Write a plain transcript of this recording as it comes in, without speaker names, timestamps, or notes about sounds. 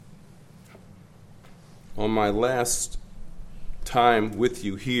On my last time with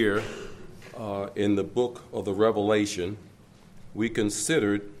you here in the book of the Revelation, we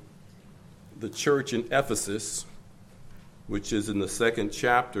considered the church in Ephesus, which is in the second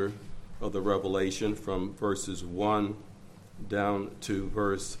chapter of the Revelation from verses 1 down to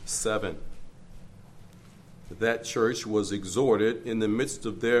verse 7. That church was exhorted in the midst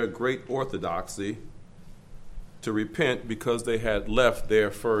of their great orthodoxy to repent because they had left their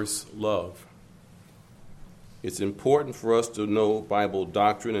first love. It's important for us to know Bible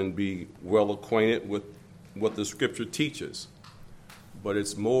doctrine and be well acquainted with what the Scripture teaches. But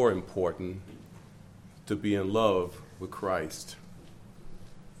it's more important to be in love with Christ.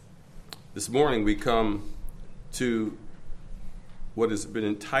 This morning we come to what has been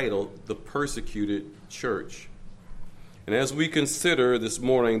entitled The Persecuted Church. And as we consider this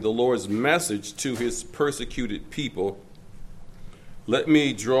morning the Lord's message to his persecuted people, let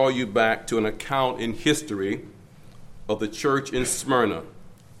me draw you back to an account in history of the church in Smyrna.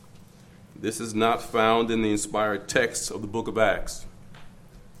 This is not found in the inspired text of the book of Acts,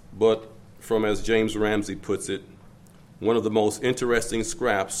 but from, as James Ramsey puts it, one of the most interesting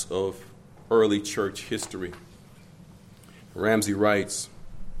scraps of early church history. Ramsey writes,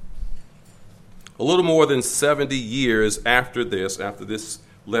 a little more than 70 years after this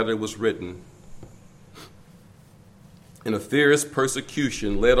letter was written, in a fierce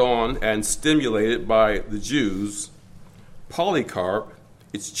persecution led on and stimulated by the Jews, Polycarp,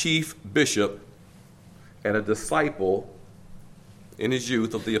 its chief bishop, and a disciple in his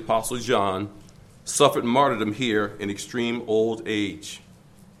youth of the Apostle John, suffered martyrdom here in extreme old age.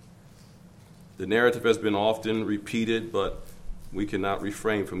 The narrative has been often repeated, but we cannot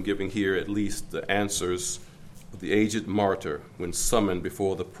refrain from giving here at least the answers of the aged martyr when summoned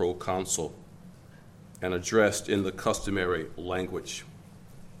before the proconsul and addressed in the customary language.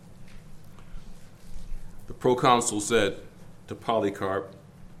 The proconsul said to Polycarp,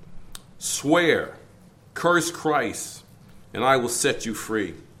 "Swear, curse Christ, and I will set you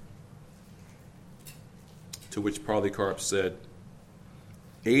free." To which Polycarp said,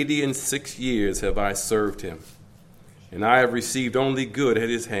 86 years have I served him, and I have received only good at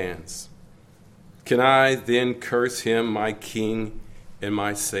his hands. Can I then curse him, my king and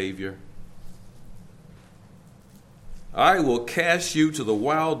my savior? I will cast you to the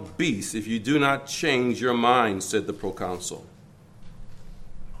wild beasts if you do not change your mind, said the proconsul.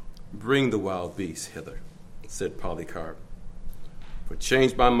 Bring the wild beasts hither, said Polycarp. For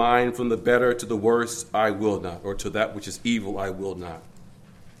change my mind from the better to the worse I will not, or to that which is evil I will not.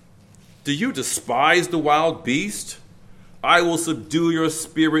 Do you despise the wild beast? I will subdue your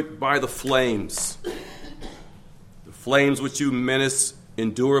spirit by the flames. The flames which you menace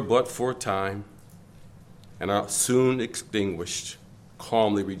endure but for a time, and are soon extinguished,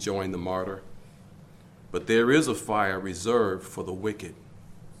 calmly rejoined the martyr. But there is a fire reserved for the wicked,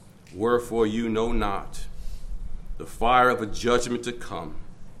 wherefore you know not, the fire of a judgment to come,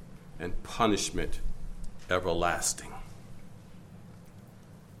 and punishment everlasting.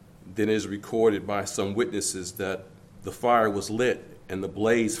 Then it is recorded by some witnesses that the fire was lit and the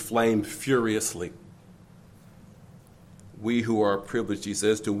blaze flamed furiously. We who are privileged, he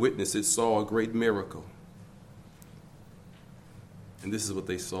says, to witness it saw a great miracle. And this is what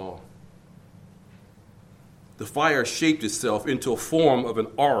they saw. The fire shaped itself into a form of an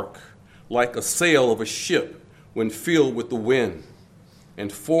ark, like a sail of a ship when filled with the wind,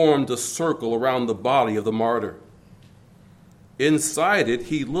 and formed a circle around the body of the martyr. Inside it,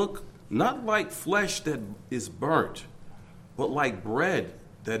 he looked not like flesh that is burnt, but like bread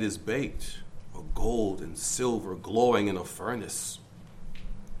that is baked, or gold and silver glowing in a furnace.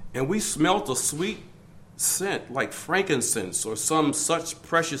 And we smelt a sweet scent like frankincense or some such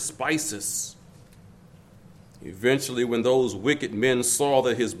precious spices. Eventually, when those wicked men saw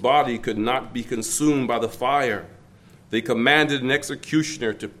that his body could not be consumed by the fire, they commanded an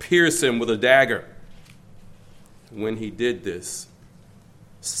executioner to pierce him with a dagger. When he did this,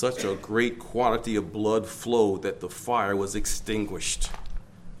 such a great quantity of blood flowed that the fire was extinguished.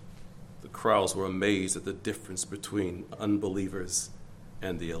 The crowds were amazed at the difference between unbelievers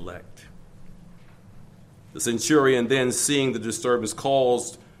and the elect. The centurion then, seeing the disturbance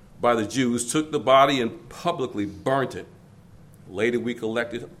caused by the Jews, took the body and publicly burnt it. Later we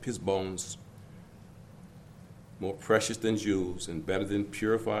collected his bones, more precious than jewels and better than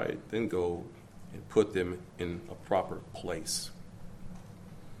purified than gold, and put them in a proper place.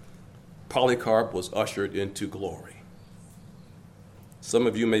 Polycarp was ushered into glory. Some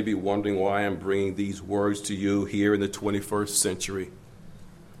of you may be wondering why I'm bringing these words to you here in the 21st century.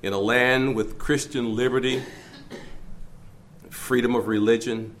 In a land with Christian liberty, freedom of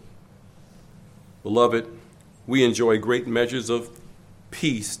religion, Beloved, we enjoy great measures of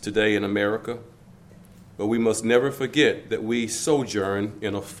peace today in America, but we must never forget that we sojourn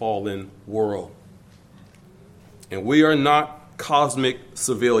in a fallen world. And we are not cosmic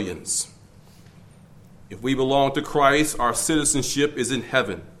civilians. If we belong to Christ, our citizenship is in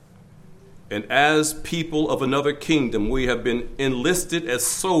heaven. And as people of another kingdom, we have been enlisted as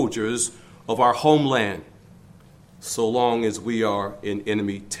soldiers of our homeland, so long as we are in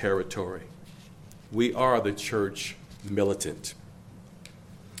enemy territory. We are the church militant.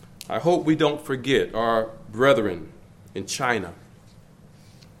 I hope we don't forget our brethren in China,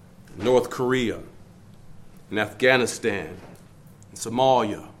 North Korea, in Afghanistan, in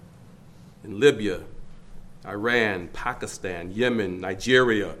Somalia, in Libya, Iran, Pakistan, Yemen,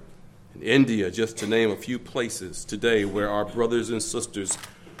 Nigeria, and India, just to name a few places today where our brothers and sisters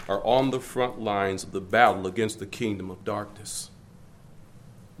are on the front lines of the battle against the kingdom of darkness.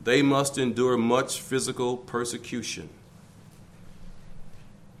 They must endure much physical persecution.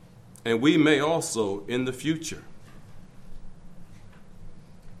 And we may also in the future.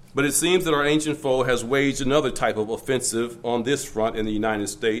 But it seems that our ancient foe has waged another type of offensive on this front in the United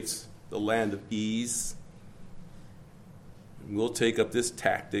States, the land of ease. And we'll take up this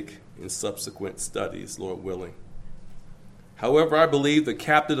tactic in subsequent studies, Lord willing. However, I believe the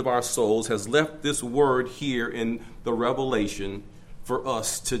captain of our souls has left this word here in the Revelation for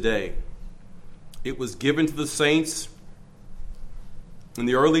us today. It was given to the saints in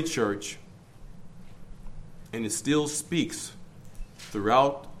the early church, and it still speaks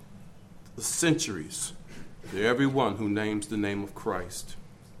throughout the centuries to everyone who names the name of Christ.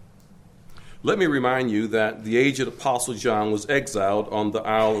 Let me remind you that the aged Apostle John was exiled on the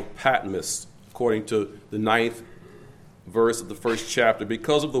Isle of Patmos, according to the 9th verse of the 1st chapter,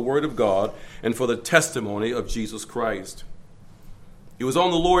 because of the word of God and for the testimony of Jesus Christ. It was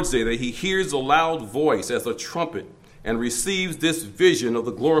on the Lord's Day that he hears a loud voice as a trumpet and receives this vision of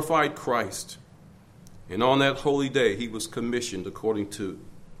the glorified Christ. And on that holy day, he was commissioned, according to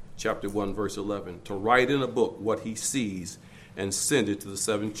chapter 1, verse 11, to write in a book what he sees and send it to the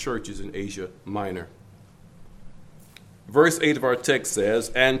 7 churches in Asia Minor. Verse 8 of our text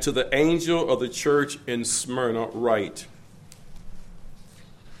says, "And to the angel of the church in Smyrna write."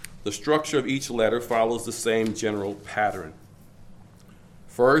 The structure of each letter follows the same general pattern.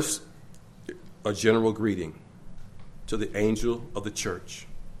 First, a general greeting to the angel of the church.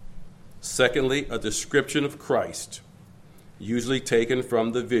 Secondly, a description of Christ, usually taken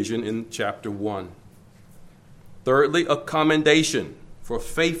from the vision in chapter 1. Thirdly, a commendation for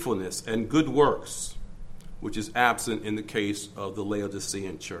faithfulness and good works, which is absent in the case of the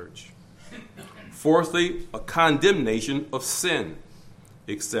Laodicean church. Fourthly, a condemnation of sin,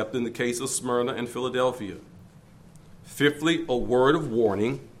 except in the case of Smyrna and Philadelphia. Fifthly, a word of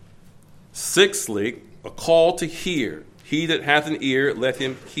warning. Sixthly, a call to hear. He that hath an ear, let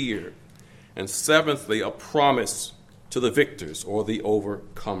him hear. And seventhly, a promise to the victors or the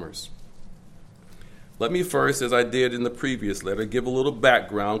overcomers. Let me first, as I did in the previous letter, give a little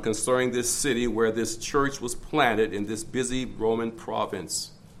background concerning this city where this church was planted in this busy Roman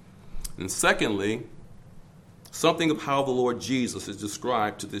province. And secondly, something of how the Lord Jesus is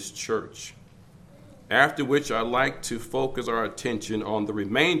described to this church. After which I'd like to focus our attention on the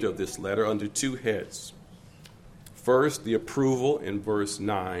remainder of this letter under 2 heads. First, the approval in verse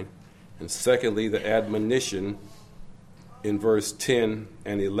 9, and secondly, the admonition in verse 10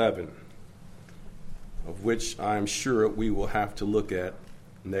 and 11, of which I'm sure we will have to look at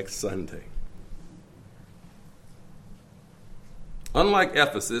next Sunday. Unlike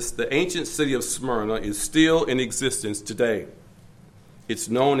Ephesus, the ancient city of Smyrna is still in existence today. It's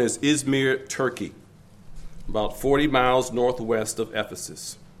known as Izmir, Turkey, about 40 miles northwest of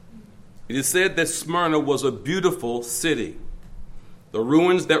Ephesus. It is said that Smyrna was a beautiful city. The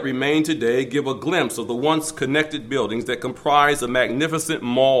ruins that remain today give a glimpse of the once connected buildings that comprise a magnificent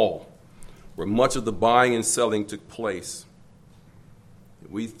mall where much of the buying and selling took place.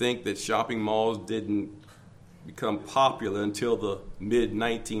 We think that shopping malls didn't become popular until the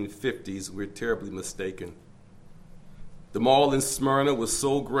mid-1950s. We're terribly mistaken. The mall in Smyrna was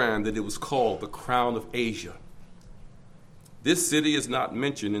so grand that it was called the Crown of Asia. This city is not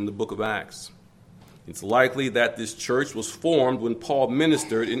mentioned in the book of Acts. It's likely that this church was formed when Paul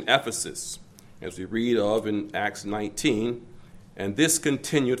ministered in Ephesus, as we read of in Acts 19, and this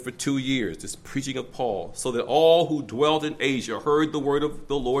continued for 2 years, this preaching of Paul, so that all who dwelt in Asia heard the word of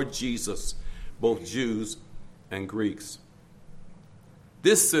the Lord Jesus, both Jews and Greeks.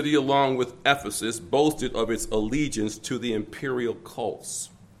 This city, along with Ephesus, boasted of its allegiance to the imperial cults,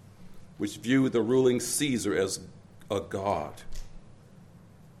 which viewed the ruling Caesar as a god.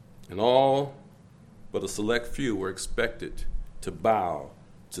 And all but a select few were expected to bow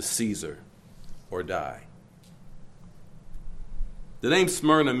to Caesar or die. The name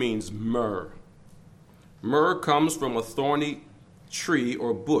Smyrna means myrrh. Myrrh comes from a thorny tree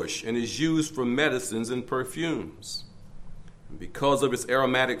or bush and is used for medicines and perfumes. And because of its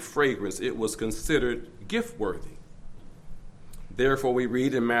aromatic fragrance, it was considered gift-worthy. Therefore, we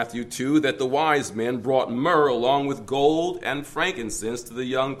read in Matthew 2 that the wise men brought myrrh along with gold and frankincense to the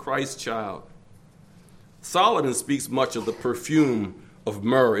young Christ child. Solomon speaks much of the perfume of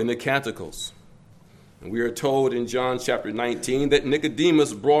myrrh in the Canticles. And we are told in John chapter 19 that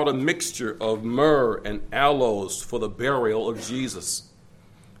Nicodemus brought a mixture of myrrh and aloes for the burial of Jesus.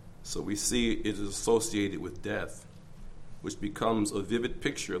 So we see it is associated with death, which becomes a vivid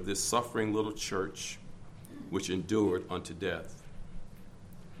picture of this suffering little church which endured unto death.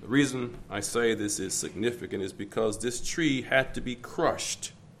 The reason I say this is significant is because this tree had to be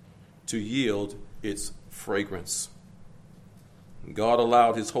crushed to yield its fragrance. God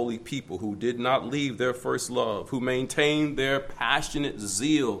allowed his holy people who did not leave their first love, who maintained their passionate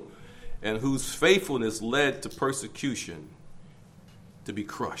zeal, and whose faithfulness led to persecution, to be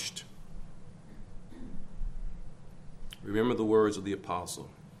crushed. Remember the words of the apostle,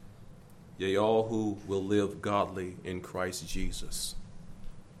 yea, all who will live godly in Christ Jesus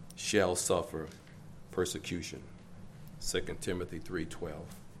shall suffer persecution. 2 Timothy 3:12.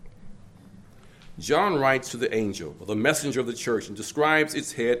 John writes to the angel, or the messenger of the church, and describes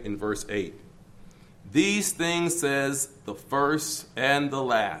its head in verse 8. These things says the first and the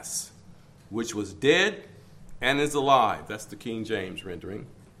last, which was dead and is alive. That's the King James rendering.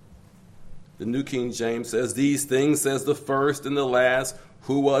 The New King James says, these things says the first and the last,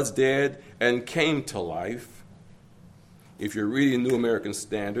 who was dead and came to life. If you're reading New American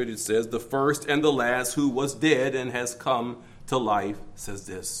Standard, it says the first and the last, who was dead and has come to life, says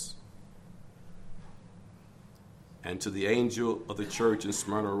this. And to the angel of the church in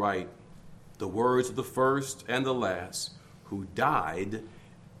Smyrna write, the words of the first and the last, who died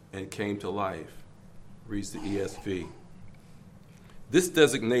and came to life. Reads the ESV. This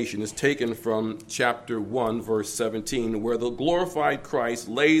designation is taken from chapter 1, verse 17, where the glorified Christ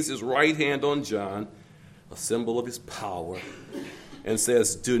lays his right hand on John, a symbol of his power, and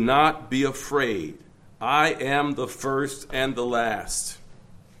says, do not be afraid. I am the first and the last.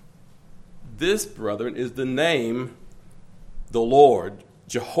 This, brethren, is the name the Lord,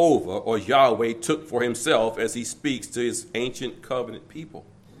 Jehovah, or Yahweh, took for himself as he speaks to his ancient covenant people.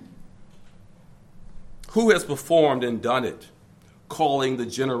 Who has performed and done it, calling the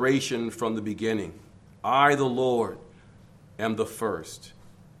generation from the beginning? I, the Lord, am the first,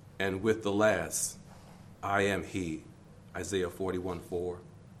 and with the last, I am he. Isaiah 41:4.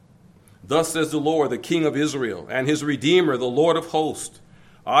 Thus says the Lord, the King of Israel, and his Redeemer, the Lord of hosts.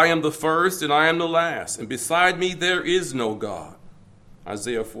 I am the first and I am the last, and beside me there is no God.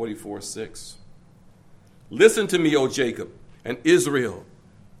 Isaiah 44:6. Listen to me, O Jacob, and Israel,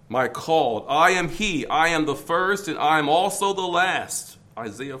 my called. I am he, I am the first, and I am also the last.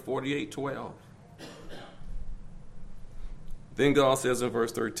 Isaiah 48:12. Then God says in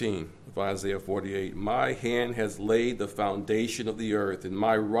verse 13 of Isaiah 48, my hand has laid the foundation of the earth, and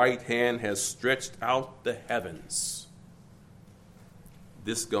my right hand has stretched out the heavens.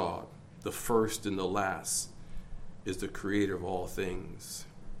 This God, the first and the last, is the creator of all things.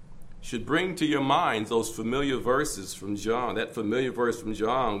 Should bring to your minds those familiar verses from John, that familiar verse from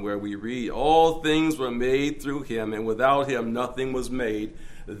John where we read, all things were made through him, and without him nothing was made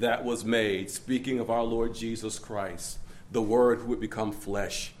that was made. Speaking of our Lord Jesus Christ, the Word who would become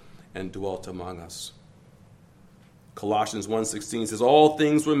flesh and dwelt among us. Colossians 1:16 says, all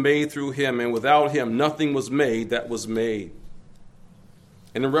things were made through him, and without him nothing was made that was made.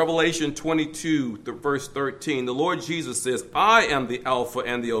 And in Revelation 22, verse 13, the Lord Jesus says, I am the Alpha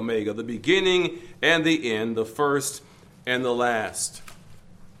and the Omega, the beginning and the end, the first and the last.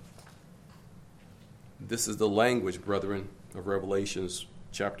 This is the language, brethren, of Revelations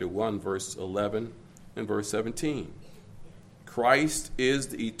chapter 1, verse 11 and verse 17. Christ is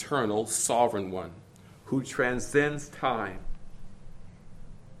the eternal sovereign one who transcends time.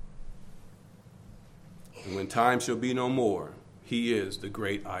 And when time shall be no more, he is the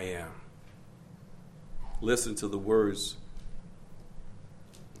great I am. Listen to the words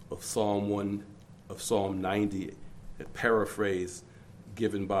of Psalm 90, a paraphrase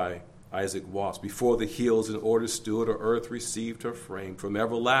given by Isaac Watts. Before the hills in order stood, or earth received her frame. From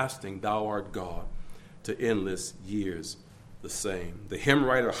everlasting thou art God, to endless years the same. The hymn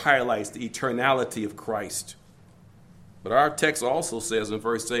writer highlights the eternality of Christ. But our text also says in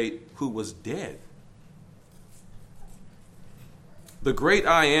verse 8, who was dead The great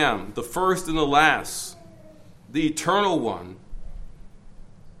I am, the first and the last, the eternal one,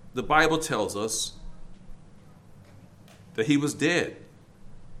 the Bible tells us that he was dead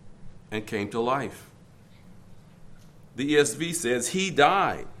and came to life. The ESV says he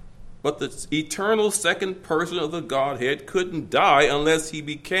died, but the eternal second person of the Godhead couldn't die unless he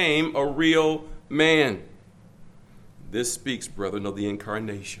became a real man. This speaks, brethren, of the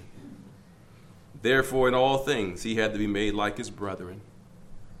incarnation. Therefore, in all things, he had to be made like his brethren,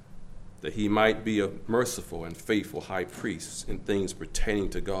 that he might be a merciful and faithful high priest in things pertaining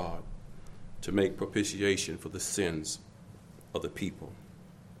to God, to make propitiation for the sins of the people.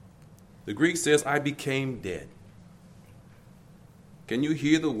 The Greek says, I became dead. Can you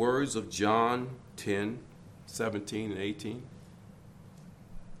hear the words of John 10, 17 and 18?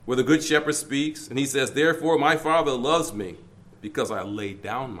 Where the Good Shepherd speaks, and he says, therefore my Father loves me, because I laid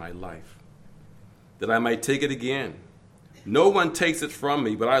down my life, that I might take it again. No one takes it from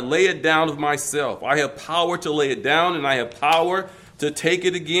me, but I lay it down of myself. I have power to lay it down, and I have power to take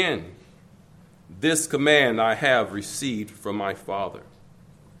it again. This command I have received from my Father.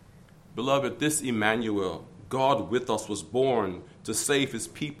 Beloved, this Emmanuel, God with us, was born to save his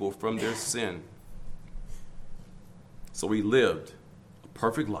people from their sin. So he lived a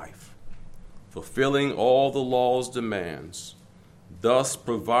perfect life, fulfilling all the law's demands, thus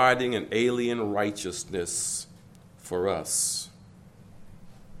providing an alien righteousness for us,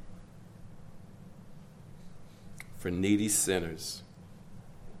 for needy sinners.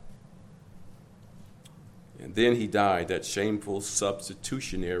 And then he died that shameful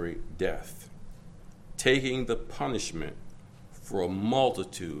substitutionary death, taking the punishment for a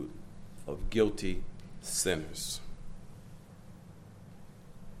multitude of guilty sinners.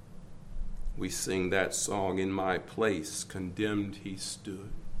 We sing that song, in my place, condemned he stood.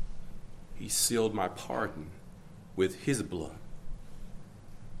 He sealed my pardon with his blood.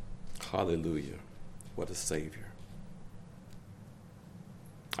 Hallelujah. What a Savior.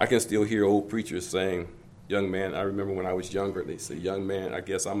 I can still hear old preachers saying, young man, I remember when I was younger, they say, young man, I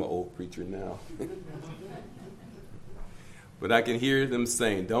guess I'm an old preacher now. But I can hear them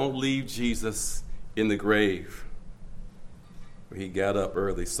saying, don't leave Jesus in the grave. Where he got up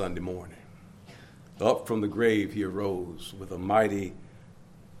early Sunday morning. Up from the grave he arose with a mighty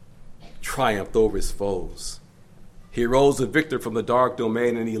triumph over his foes. He arose a victor from the dark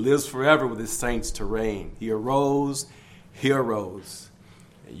domain, and he lives forever with his saints to reign. He arose.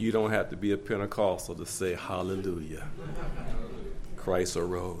 And you don't have to be a Pentecostal to say hallelujah. Christ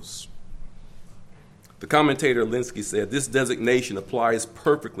arose. The commentator Linsky said, this designation applies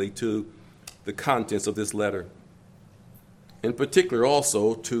perfectly to the contents of this letter. In particular,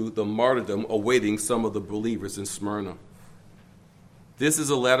 also to the martyrdom awaiting some of the believers in Smyrna. This is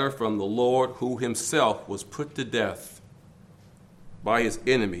a letter from the Lord, who himself was put to death by his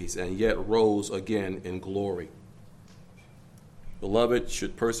enemies and yet rose again in glory. Beloved,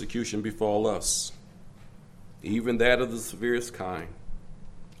 should persecution befall us, even that of the severest kind,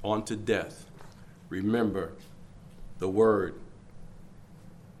 unto death, remember the word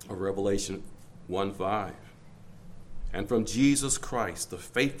of Revelation 1:5. And from Jesus Christ, the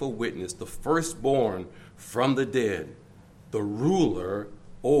faithful witness, the firstborn from the dead, the ruler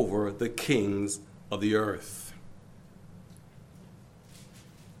over the kings of the earth.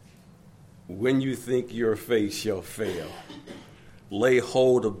 When you think your faith shall fail, lay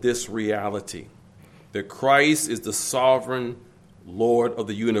hold of this reality, that Christ is the sovereign Lord of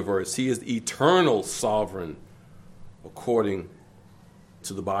the universe. He is the eternal sovereign, according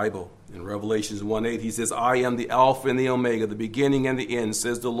to the Bible. In Revelation 1:8, he says, I am the Alpha and the Omega, the beginning and the end,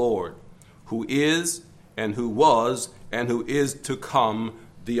 says the Lord, who is and who was and who is to come,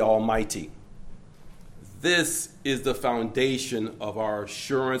 the Almighty. This is the foundation of our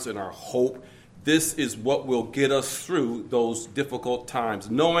assurance and our hope. This is what will get us through those difficult times,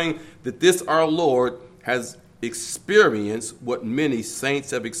 knowing that this our Lord has experienced what many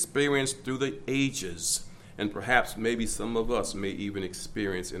saints have experienced through the ages, and perhaps maybe some of us may even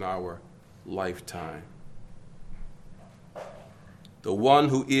experience in our lifetime. The one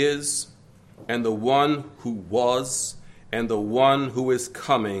who is, and the one who was, and the one who is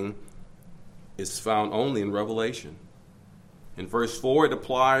coming is found only in Revelation. In verse 4, it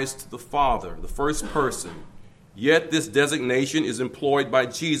applies to the Father, the first person. Yet this designation is employed by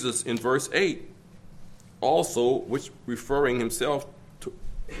Jesus in verse 8, also which referring himself to,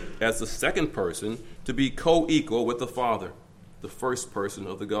 as the second person, to be co-equal with the Father, the first person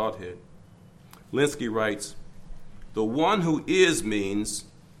of the Godhead. Linsky writes, the one who is means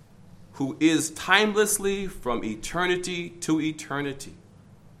who is timelessly from eternity to eternity.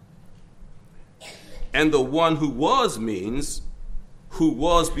 And the one who was means who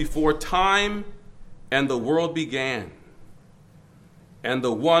was before time and the world began, and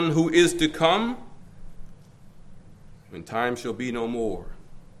the one who is to come when time shall be no more,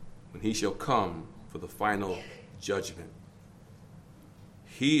 when he shall come for the final judgment.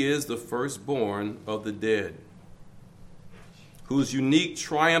 He is the firstborn of the dead, whose unique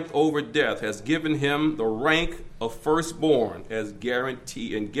triumph over death has given him the rank of firstborn as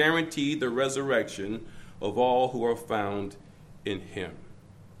guaranteed the resurrection of all who are found in him.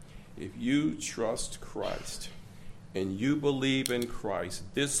 If you trust Christ and you believe in Christ,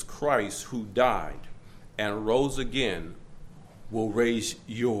 this Christ who died and rose again will raise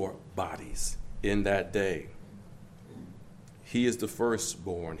your bodies in that day. He is the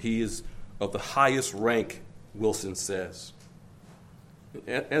firstborn. He is of the highest rank, Wilson says.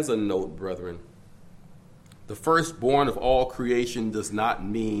 As a note, brethren, the firstborn of all creation does not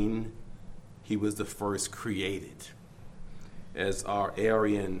mean he was the first created, as our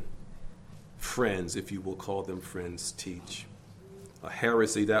Arian friends, if you will call them friends, teach. A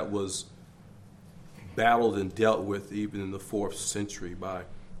heresy that was battled and dealt with even in the 4th century by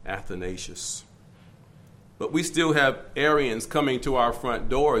Athanasius. But we still have Arians coming to our front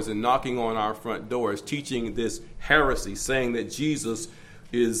doors and knocking on our front doors, teaching this heresy, saying that Jesus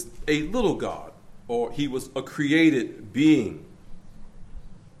is a little God, or he was a created being.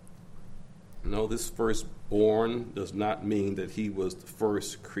 No, this firstborn does not mean that he was the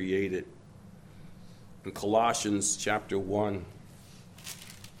first created. In Colossians chapter 1,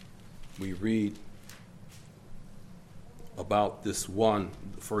 we read about this one,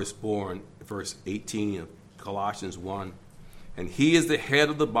 the firstborn, verse 18 of Colossians 1. And he is the head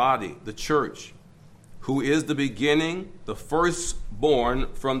of the body, the church, who is the beginning, the firstborn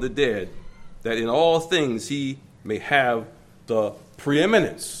from the dead, that in all things he may have the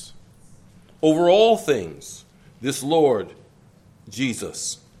preeminence over all things, this Lord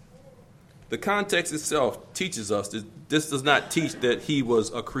Jesus. The context itself teaches us that this does not teach that he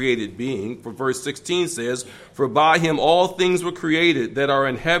was a created being. For verse 16 says, "For by him all things were created that are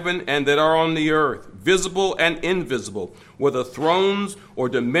in heaven and that are on the earth, visible and invisible, whether thrones or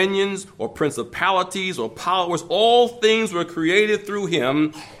dominions or principalities or powers, all things were created through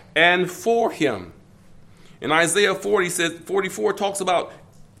him and for him." In Isaiah 44 talks about,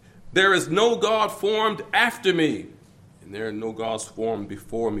 "There is no God formed after me, and there are no gods formed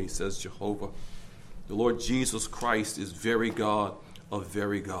before me," says Jehovah. The Lord Jesus Christ is very God of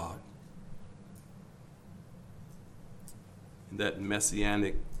very God. In that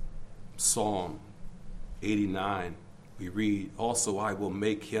messianic Psalm 89, we read, "Also I will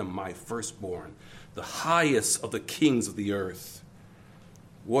make him my firstborn, the highest of the kings of the earth."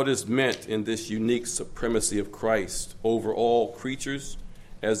 What is meant in this unique supremacy of Christ over all creatures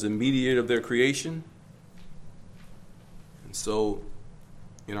as the mediator of their creation? And so,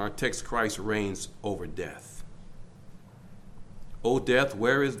 in our text, Christ reigns over death. O death,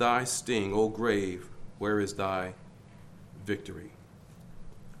 where is thy sting? O grave, where is thy victory?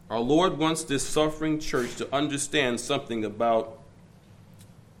 Our Lord wants this suffering church to understand something about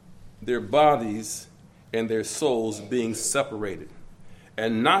their bodies and their souls being separated,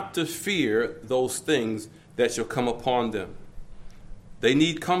 and not to fear those things that shall come upon them. They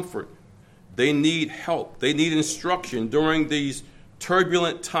need comfort. They need help. They need instruction during these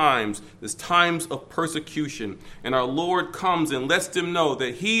turbulent times, these times of persecution. And our Lord comes and lets them know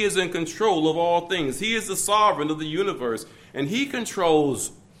that he is in control of all things. He is the sovereign of the universe, and he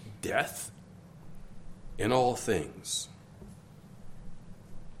controls death in all things.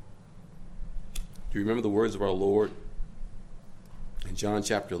 Do you remember the words of our Lord in John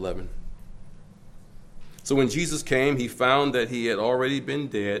chapter 11? "So when Jesus came, he found that he had already been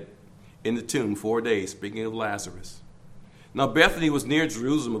dead in the tomb 4 days," speaking of Lazarus. Now Bethany was near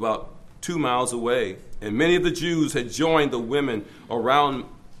Jerusalem, about 2 miles away, and many of the Jews had joined the women around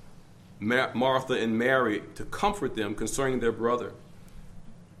Martha and Mary to comfort them concerning their brother.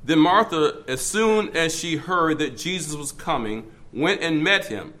 Then Martha, as soon as she heard that Jesus was coming, went and met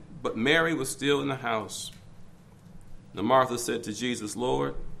him, but Mary was still in the house. Now Martha said to Jesus,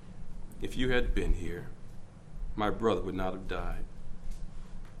 "Lord, if you had been here, my brother would not have died.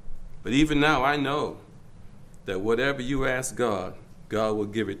 But even now I know that whatever you ask God, God will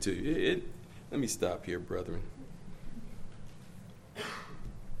give it to you." Let me stop here, brethren.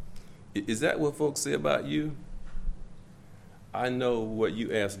 Is that what folks say about you? I know what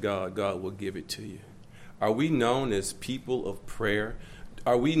you ask God, God will give it to you. Are we known as people of prayer?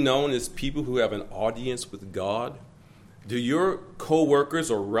 Are we known as people who have an audience with God? Do your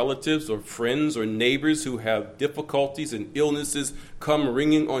co-workers or relatives or friends or neighbors who have difficulties and illnesses come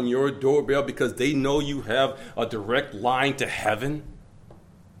ringing on your doorbell because they know you have a direct line to heaven?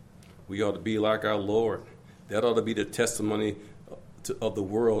 We ought to be like our Lord. That ought to be the testimony of the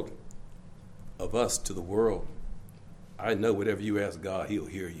world, of us to the world. I know whatever you ask God, he'll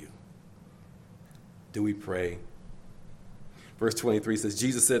hear you. Do we pray? Verse 23 says,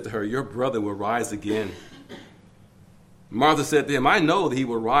 Jesus said to her, your brother will rise again. Martha said to him, I know that he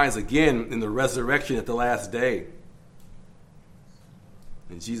will rise again in the resurrection at the last day.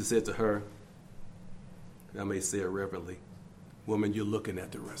 And Jesus said to her, I may say it reverently, woman, you're looking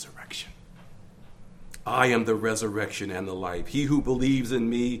at the resurrection. I am the resurrection and the life. He who believes in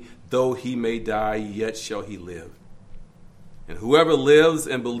me, though he may die, yet shall he live. And whoever lives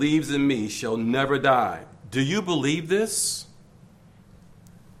and believes in me shall never die. Do you believe this?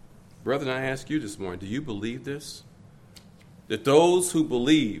 Brethren, I ask you this morning, do you believe this? That those who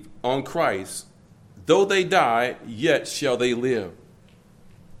believe on Christ, though they die, yet shall they live.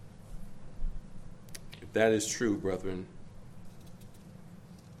 If that is true, brethren,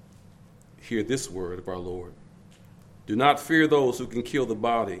 hear this word of our Lord. Do not fear those who can kill the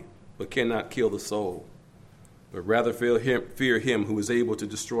body, but cannot kill the soul, but rather fear him who is able to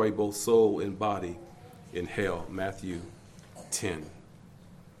destroy both soul and body in hell. Matthew 10.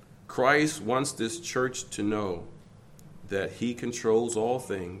 Christ wants this church to know that he controls all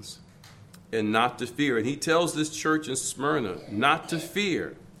things and not to fear. And he tells this church in Smyrna not to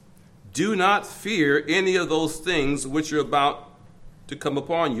fear. Do not fear any of those things which are about to come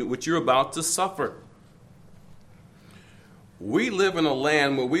upon you, which you're about to suffer. We live in a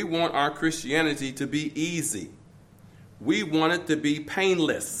land where we want our Christianity to be easy. We want it to be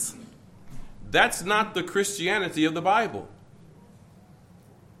painless. That's not the Christianity of the Bible.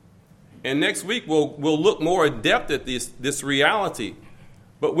 And next week we'll look more adept at this reality.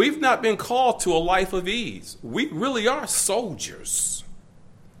 But we've not been called to a life of ease. We really are soldiers.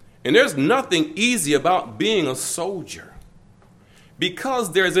 And there's nothing easy about being a soldier,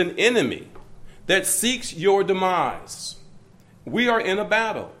 because there's an enemy that seeks your demise. We are in a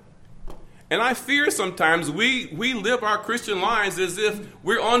battle. And I fear sometimes we live our Christian lives as if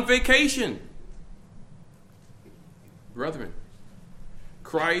we're on vacation. Brethren,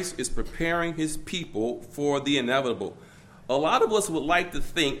 Christ is preparing his people for the inevitable. A lot of us would like to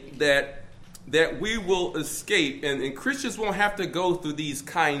think that we will escape and Christians won't have to go through these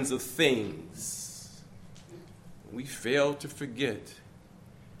kinds of things. We fail to forget,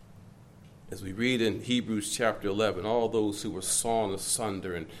 as we read in Hebrews chapter 11, all those who were sawn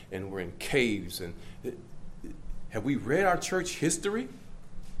asunder and were in caves. And have we read our church history?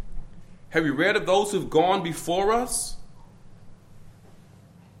 Have we read of those who've gone before us?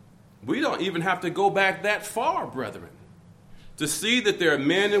 We don't even have to go back that far, brethren, to see that there are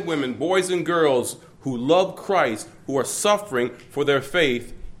men and women, boys and girls who love Christ, who are suffering for their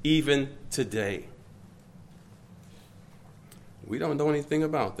faith even today. We don't know anything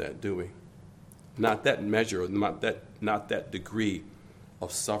about that, do we? Not that measure, not that degree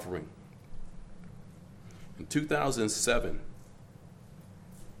of suffering. In 2007,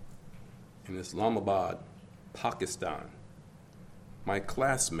 in Islamabad, Pakistan, my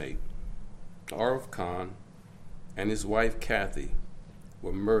classmate, Arif Khan, and his wife Kathy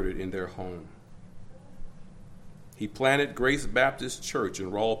were murdered in their home. He planted Grace Baptist Church in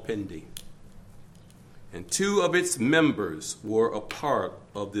Rawalpindi, and 2 of its members were a part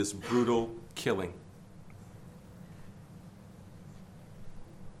of this brutal killing.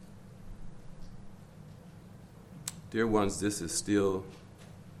 Dear ones, this is still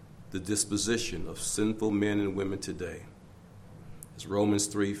the disposition of sinful men and women today. As Romans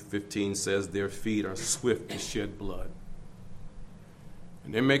 3:15 says, their feet are swift to shed blood.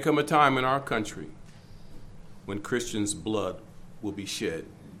 And there may come a time in our country when Christians' blood will be shed.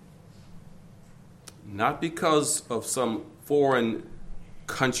 Not because of some foreign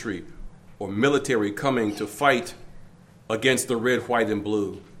country or military coming to fight against the red, white, and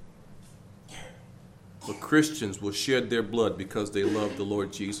blue. But Christians will shed their blood because they love the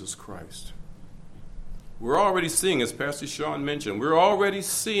Lord Jesus Christ. We're already seeing, as Pastor Sean mentioned, we're already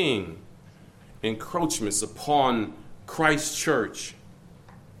seeing encroachments upon Christ's church.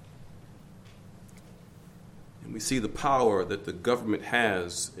 And we see the power that the government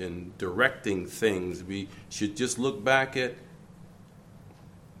has in directing things. We should just look back at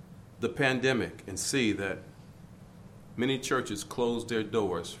the pandemic and see that many churches closed their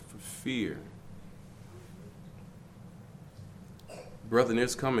doors for fear. Brethren,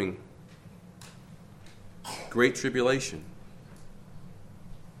 there's coming great tribulation.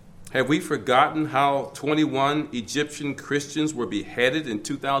 Have we forgotten how 21 Egyptian Christians were beheaded in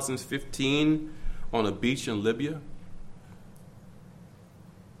 2015 on a beach in Libya?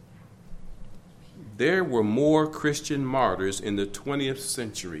 There were more Christian martyrs in the 20th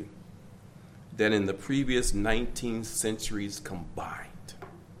century than in the previous 19 centuries combined.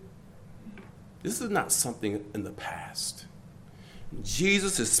 This is not something in the past.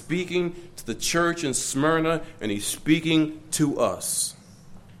 Jesus is speaking to the church in Smyrna, and he's speaking to us.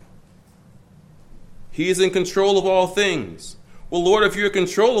 He is in control of all things. Well, Lord, if you're in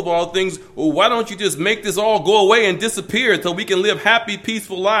control of all things, well, why don't you just make this all go away and disappear until we can live happy,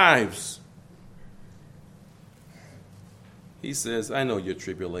 peaceful lives? He says, I know your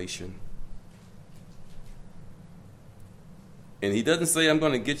tribulation. And he doesn't say, I'm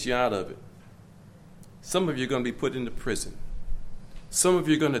going to get you out of it. Some of you are going to be put into prison. Some of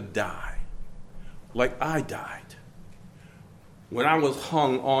you are going to die, like I died when I was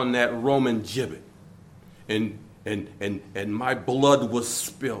hung on that Roman gibbet and my blood was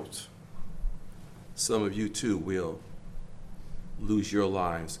spilt. Some of you too will lose your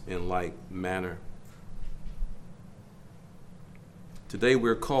lives in like manner. Today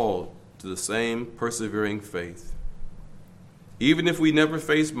we're called to the same persevering faith. Even if we never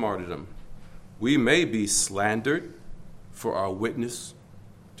face martyrdom, we may be slandered for our witness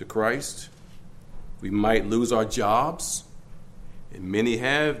to Christ. We might lose our jobs, and many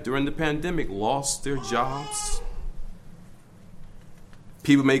have during the pandemic lost their jobs.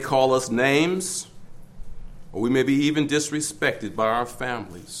 People may call us names, or we may be even disrespected by our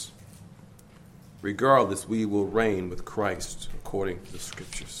families. Regardless, we will reign with Christ according to the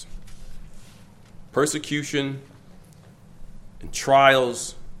Scriptures. Persecution and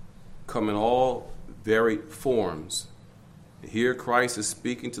trials come in all varied forms. Here Christ is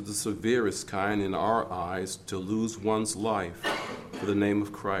speaking to the severest kind in our eyes, to lose one's life for the name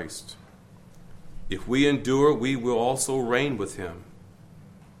of Christ. If we endure, we will also reign with him.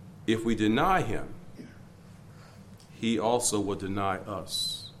 If we deny him, he also will deny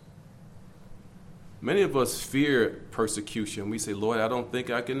us. Many of us fear persecution. We say, Lord, I don't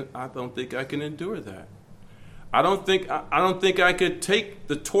think I can endure that. I don't think I could take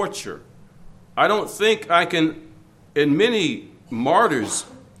the torture. I don't think I can. And many martyrs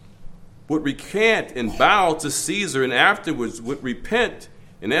would recant and bow to Caesar, and afterwards would repent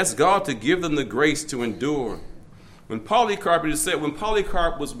and ask God to give them the grace to endure. When Polycarp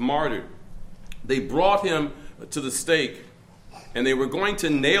was martyred, they brought him to the stake, and they were going to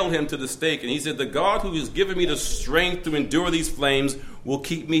nail him to the stake. And he said, the God who has given me the strength to endure these flames will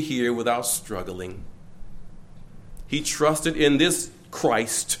keep me here without struggling. He trusted in this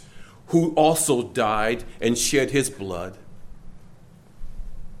Christ who also died and shed his blood.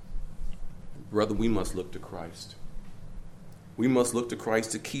 Brother, we must look to Christ. We must look to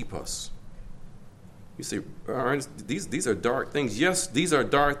Christ to keep us. You say, Ernest, these are dark things. Yes, these are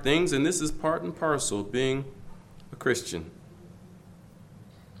dark things, and this is part and parcel of being a Christian.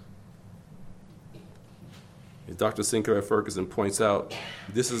 As Dr. Sinclair Ferguson points out,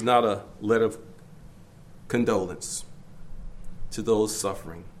 this is not a letter of condolence to those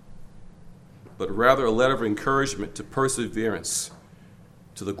suffering, but rather a letter of encouragement to perseverance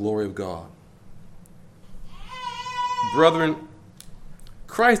to the glory of God. Brethren,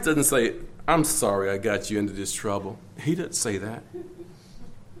 Christ doesn't say, I'm sorry I got you into this trouble. He doesn't say that.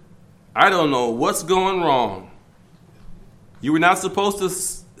 I don't know what's going wrong. You were not supposed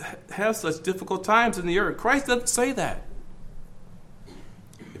to have such difficult times in the earth. Christ doesn't say that.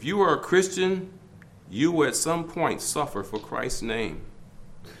 If you are a Christian, you will at some point suffer for Christ's name.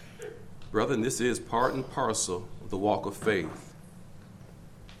 Brethren, this is part and parcel of the walk of faith.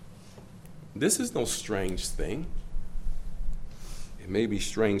 This is no strange thing. It may be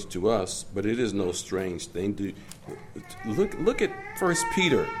strange to us, but it is no strange thing. Look at 1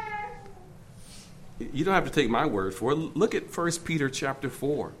 Peter. You don't have to take my word for it. Look at 1 Peter chapter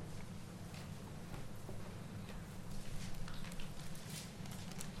 4.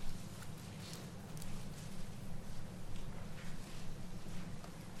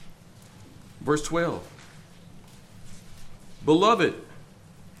 Verse 12. Beloved,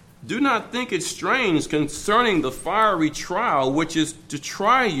 do not think it strange concerning the fiery trial which is to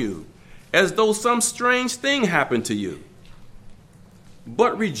try you, as though some strange thing happened to you.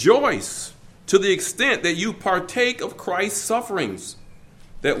 But rejoice to the extent that you partake of Christ's sufferings,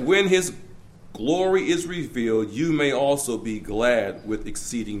 that when his glory is revealed, you may also be glad with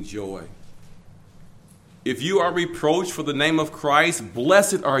exceeding joy. If you are reproached for the name of Christ,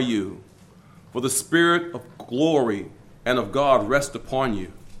 blessed are you, for the Spirit of glory and of God rest upon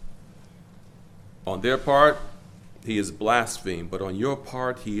you. On their part, he is blasphemed, but on your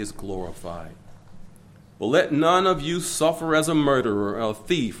part, he is glorified. But let none of you suffer as a murderer, a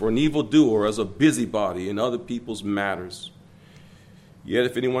thief, or an evildoer, as a busybody in other people's matters. Yet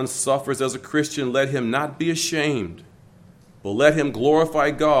if anyone suffers as a Christian, let him not be ashamed, But let him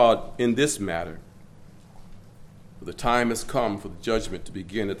glorify God in this matter. For the time has come for the judgment to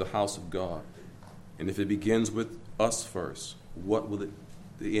begin at the house of God. And if it begins with us first, what will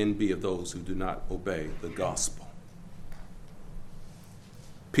the end be of those who do not obey the gospel?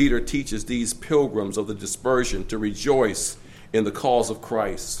 Peter teaches these pilgrims of the dispersion to rejoice in the cause of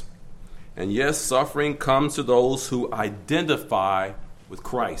Christ. And yes, suffering comes to those who identify with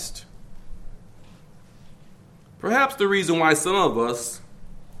Christ. Perhaps the reason why some of us,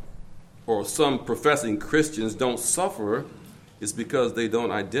 or some professing Christians, don't suffer is because they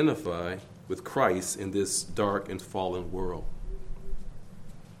don't identify with Christ in this dark and fallen world.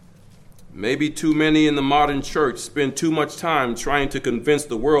 Maybe too many in the modern church spend too much time trying to convince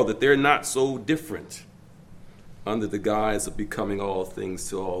the world that they're not so different, under the guise of becoming all things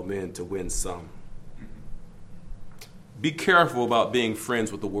to all men to win some. Be careful about being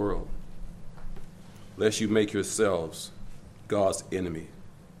friends with the world, lest you make yourselves God's enemy.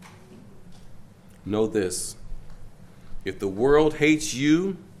 Know this: if the world hates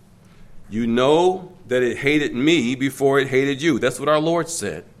you, you know that it hated me before it hated you. That's what our Lord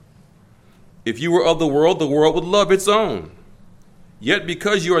said. If you were of the world would love its own. Yet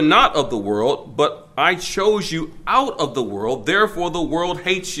because you are not of the world, but I chose you out of the world, therefore the world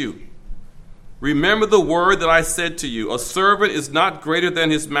hates you. Remember the word that I said to you, a servant is not greater than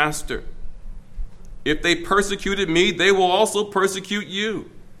his master. If they persecuted me, they will also persecute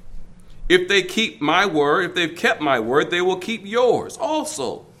you. If they keep my word, if they've kept my word, they will keep yours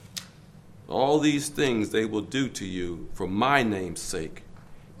also. All these things they will do to you for my name's sake,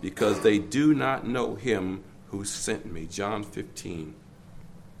 because they do not know him who sent me. John 15,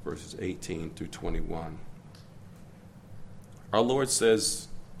 verses 18 through 21. Our Lord says,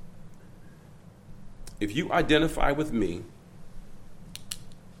 if you identify with me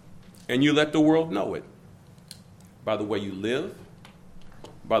and you let the world know it by the way you live,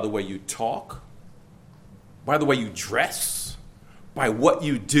 by the way you talk, by the way you dress, by what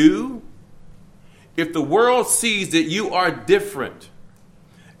you do, if the world sees that you are different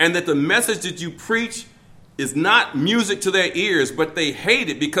and that the message that you preach is not music to their ears, but they hate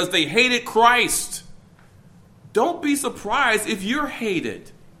it because they hated Christ, don't be surprised if you're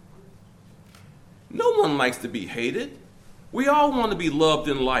hated. No one likes to be hated. We all want to be loved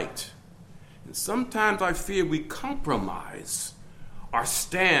and liked. And sometimes I fear we compromise our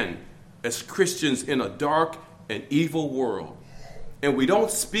stand as Christians in a dark and evil world. And we don't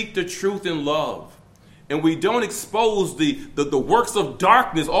speak the truth in love. And we don't expose the works of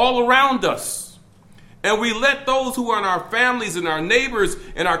darkness all around us. And we let those who are in our families and our neighbors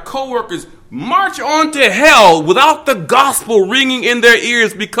and our coworkers march on to hell without the gospel ringing in their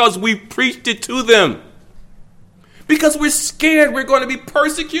ears because we preached it to them. Because we're scared we're going to be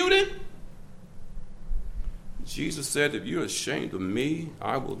persecuted. Jesus said, if you're ashamed of me,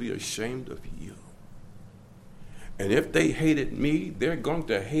 I will be ashamed of you. And if they hated me, they're going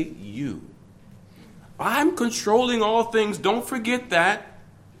to hate you. I'm controlling all things. Don't forget that.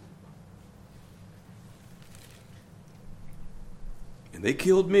 And they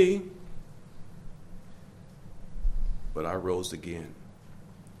killed me, but I rose again.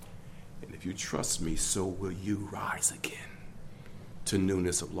 And if you trust me, so will you rise again to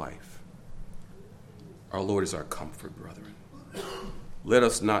newness of life. Our Lord is our comfort, brethren. Let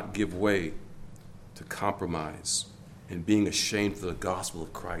us not give way to compromise and being ashamed for the gospel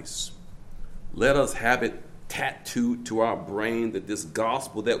of Christ. Let us have it tattooed to our brain that this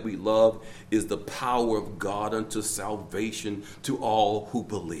gospel that we love is the power of God unto salvation to all who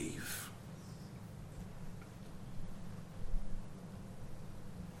believe.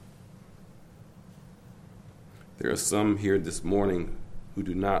 There are some here this morning who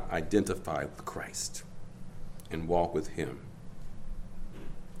do not identify with Christ and walk with him.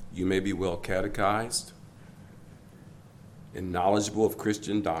 You may be well catechized and knowledgeable of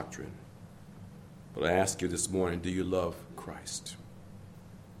Christian doctrine, but I ask you this morning, do you love Christ?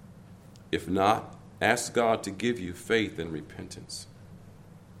 If not, ask God to give you faith and repentance.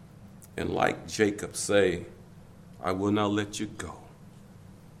 And like Jacob, say, I will not let you go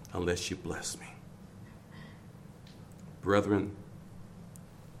unless you bless me. Brethren,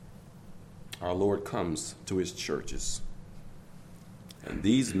 our Lord comes to his churches. And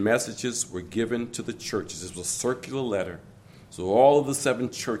these messages were given to the churches. It was a circular letter. So all of the 7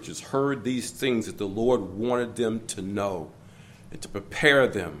 churches heard these things that the Lord wanted them to know and to prepare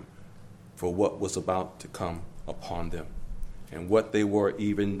them for what was about to come upon them and what they were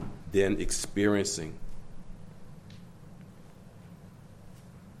even then experiencing.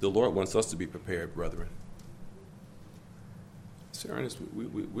 The Lord wants us to be prepared, brethren. Sir Ernest,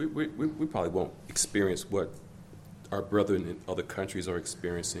 we probably won't experience what our brethren in other countries are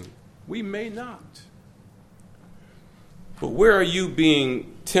experiencing. We may not. But where are you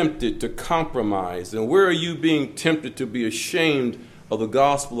being tempted to compromise? And where are you being tempted to be ashamed of the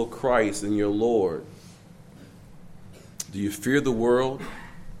gospel of Christ and your Lord? Do you fear the world?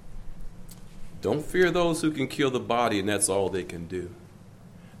 Don't fear those who can kill the body, and that's all they can do.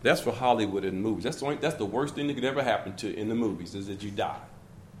 That's for Hollywood and movies. That's the worst thing that could ever happen in the movies, is that you die.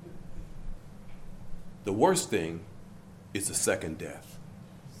 The worst thing is the second death.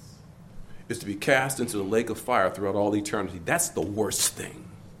 It's to be cast into the lake of fire throughout all eternity. That's the worst thing.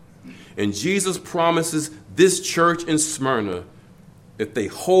 And Jesus promises this church in Smyrna, if they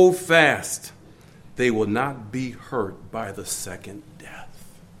hold fast, they will not be hurt by the second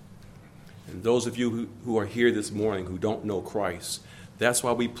death. And those of you who are here this morning who don't know Christ, that's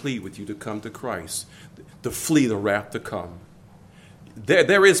why we plead with you to come to Christ, to flee the wrath to come.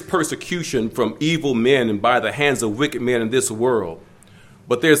 There is persecution from evil men and by the hands of wicked men in this world.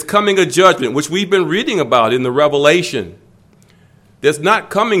 But there's coming a judgment, which we've been reading about in the Revelation. That's not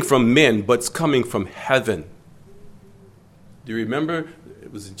coming from men, but it's coming from heaven. Do you remember?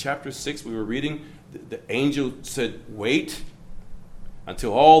 It was in chapter 6 we were reading. The angel said, wait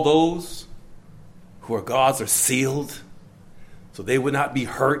until all those who are God's are sealed, so they would not be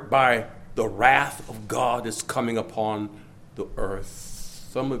hurt by the wrath of God that's coming upon the earth.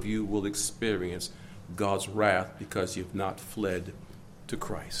 Some of you will experience God's wrath because you've not fled to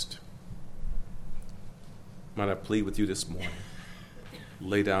Christ. Might I plead with you this morning?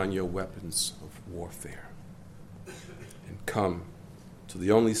 Lay down your weapons of warfare and come to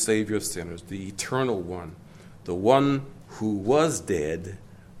the only Savior of sinners, the eternal one, the one who was dead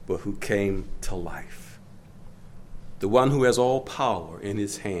but who came to life, the one who has all power in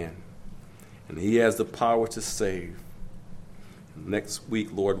his hand, and he has the power to save. Next week,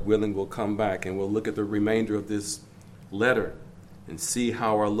 Lord willing, we'll come back and we'll look at the remainder of this letter and see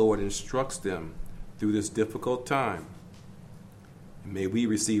how our Lord instructs them through this difficult time. And may we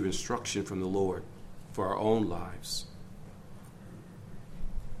receive instruction from the Lord for our own lives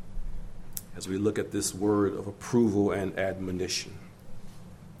as we look at this word of approval and admonition.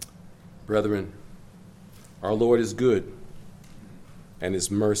 Brethren, our Lord is good, and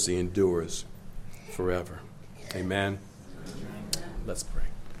his mercy endures forever. Amen. Let's pray.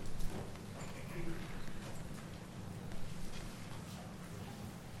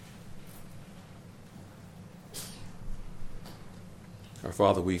 Our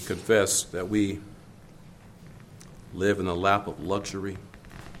Father, we confess that we live in a lap of luxury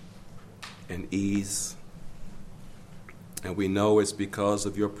and ease, and we know it's because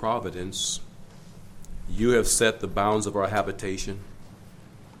of your providence. You have set the bounds of our habitation.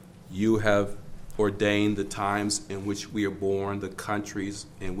 You have ordained the times in which we are born, the countries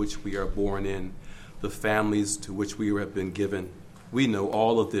in which we are born in, the families to which we have been given. We know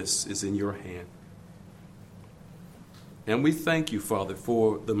all of this is in your hand. And we thank you, Father,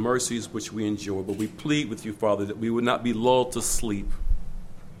 for the mercies which we enjoy, but we plead with you, Father, that we would not be lulled to sleep,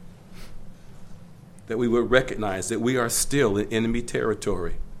 that we would recognize that we are still in enemy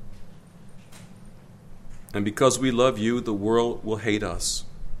territory. And because we love you, the world will hate us.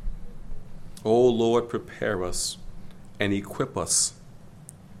 Oh, Lord, prepare us and equip us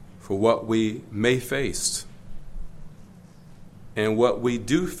for what we may face and what we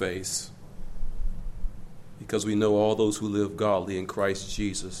do face, because we know all those who live godly in Christ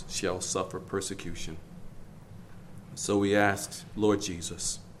Jesus shall suffer persecution. So we ask, Lord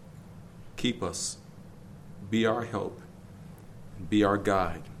Jesus, keep us, be our help, and be our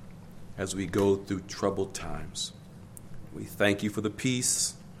guide as we go through troubled times. We thank you for the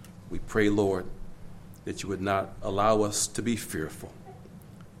peace. We pray, Lord, that you would not allow us to be fearful,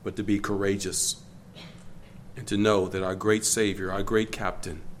 but to be courageous and to know that our great Savior, our great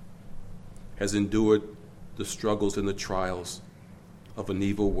Captain, has endured the struggles and the trials of an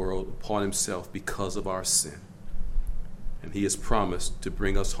evil world upon himself because of our sin. And he has promised to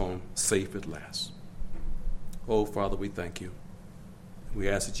bring us home safe at last. Oh, Father, we thank you. We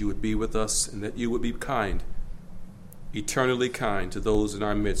ask that you would be with us and that you would be kind, eternally kind to those in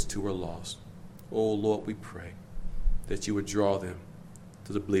our midst who are lost. Oh, Lord, we pray that you would draw them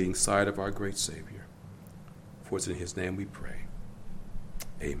to the bleeding side of our great Savior. For it's in his name we pray.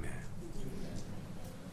 Amen.